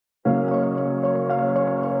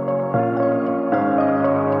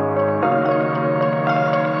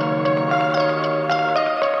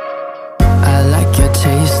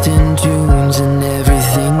twisting tunes and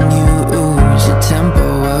everything you ooze. The tempo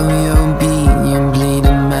of your beat, you bleed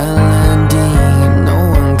a melody. No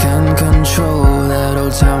one can control that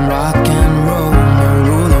old time rock and roll. No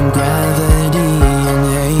rule of gravity. And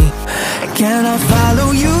hey, can I follow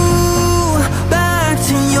you back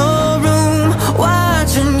to your room,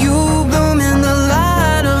 watching you bloom in the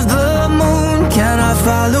light of the moon? Can I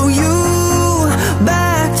follow you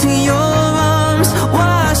back to your arms,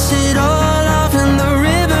 wash it all off in the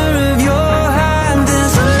river of your heart?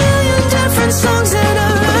 There's a million different songs that I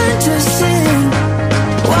learned to sing,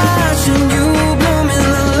 watching you bloom in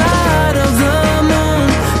the light of the moon.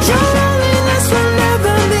 Your loneliness will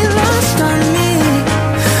never be lost on me,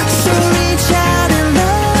 so reach out and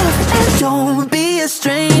love, and don't be a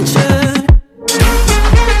stranger.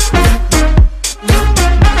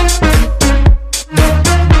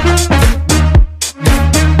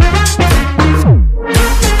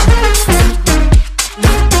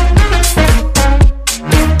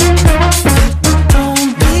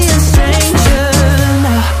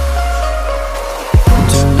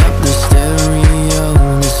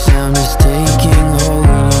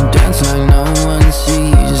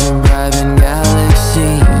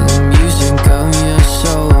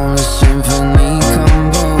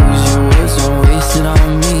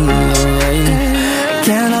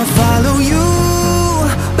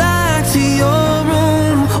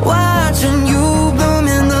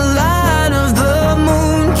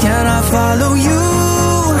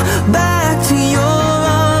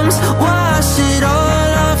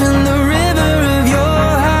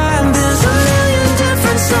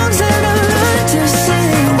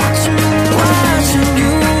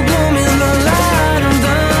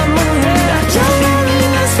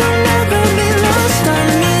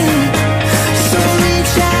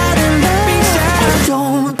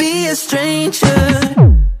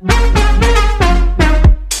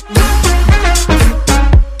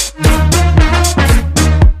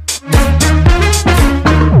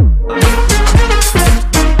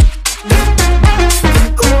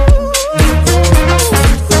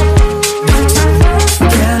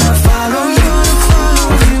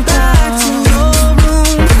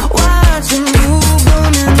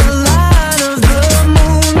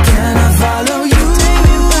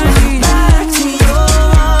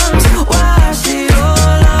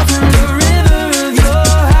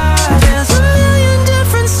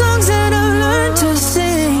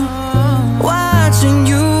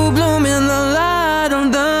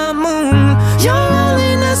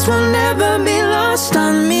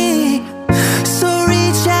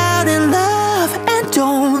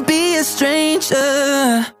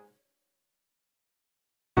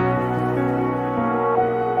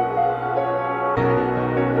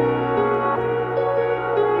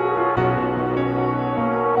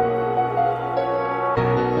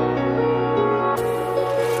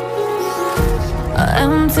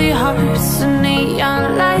 Empty hearts and neon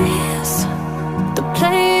lights, they're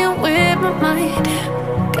playing with my mind.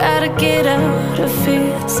 Gotta get out of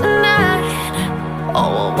here tonight. Oh,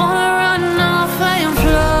 I wanna run off and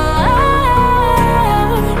fly,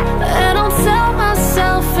 and I'll tell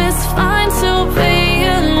myself it's fine to be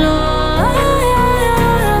alone,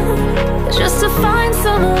 just to find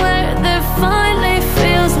somewhere that finally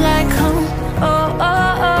feels like home. Oh,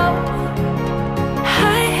 oh, oh.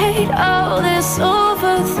 I hate all this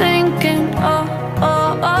overthinking. Oh,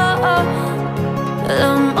 oh, oh, oh.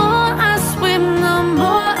 The more I swim, the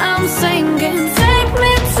more I'm sinking. Take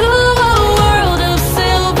me to a world of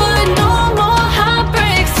silver, no more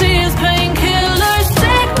heartbreaks, tears, painkillers.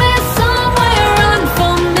 Take me somewhere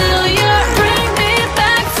unfamiliar, bring me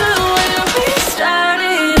back to where we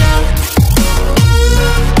started out.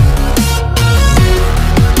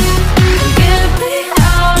 Get me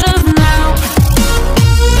out of now,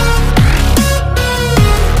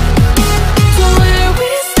 to where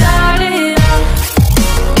we started out.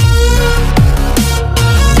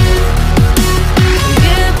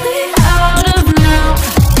 Get me out of now,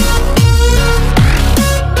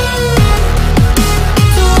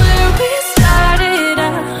 to where we started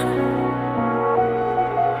out.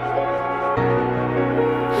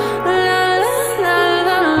 La la la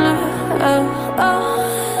la la, oh, oh.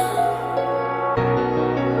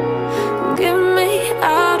 Get me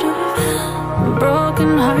out of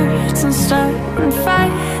broken hearts and starting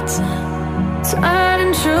fights,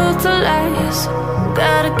 turning truth to lies.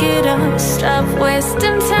 Gotta get up, stop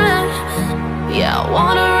wasting time. Yeah, I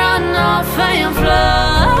wanna run off and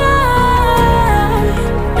fly,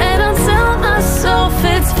 and I'll tell myself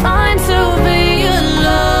it's fine to